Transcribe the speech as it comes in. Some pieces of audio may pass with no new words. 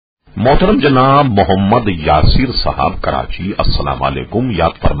محترم جناب محمد یاسر صاحب کراچی، السلام علیکم،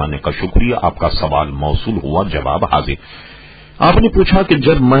 یاد فرمانے کا شکریہ، آپ کا سوال موصول ہوا، جواب حاضر۔ آپ نے پوچھا کہ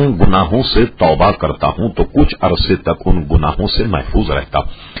جب میں گناہوں سے توبہ کرتا ہوں تو کچھ عرصے تک ان گناہوں سے محفوظ رہتا ہوں،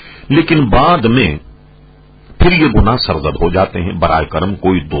 لیکن بعد میں پھر یہ گناہ سرزد ہو جاتے ہیں، برائے کرم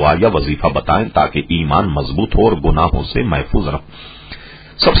کوئی دعا یا وظیفہ بتائیں تاکہ ایمان مضبوط ہو اور گناہوں سے محفوظ رہوں۔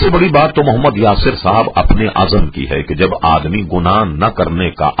 سب سے بڑی بات تو محمد یاسر صاحب اپنے عزم کی ہے کہ جب آدمی گناہ نہ کرنے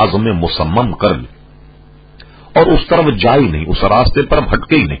کا عزم مصمم کر لے اور اس طرف جائے نہیں، اس راستے پر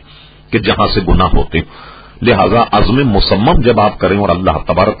بھٹکے ہی نہیں کہ جہاں سے گناہ ہوتے، لہذا عزم مصمم جب آپ کریں اور اللہ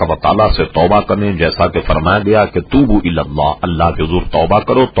تبارک و تعالیٰ سے توبہ کریں، جیسا کہ فرمایا گیا کہ توبوا الی اللہ، اللہ کے حضور توبہ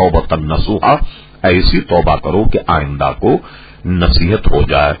کرو، توبۃ نصوحا، ایسی توبہ کرو کہ آئندہ کو نصیحت ہو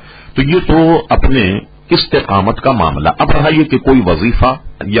جائے۔ تو یہ تو اپنے استقامت کا معاملہ۔ اب رہا یہ کہ کوئی وظیفہ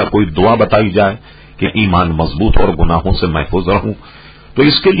یا کوئی دعا بتائی جائے کہ ایمان مضبوط اور گناہوں سے محفوظ رہوں، تو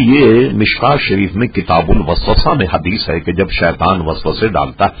اس کے لیے مشکاۃ شریف میں کتاب الوسوسہ میں حدیث ہے کہ جب شیطان وسوسے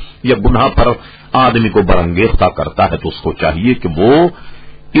ڈالتا ہے یا گناہ پر آدمی کو برانگیختہ کرتا ہے تو اس کو چاہیے کہ وہ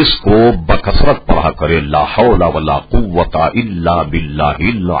اس کو بکثرت پڑھا کرے، لا حول ولا قوت الا باللہ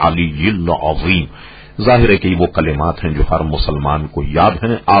العلی العظیم۔ ظاہر ہے کہ وہ کلمات ہیں جو ہر مسلمان کو یاد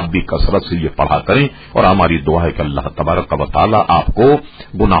ہیں، آپ بھی کثرت سے یہ پڑھا کریں، اور ہماری دعا ہے کہ اللہ تبارک و تعالی آپ کو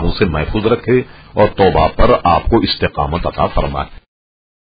گناہوں سے محفوظ رکھے اور توبہ پر آپ کو استقامت عطا فرمائے۔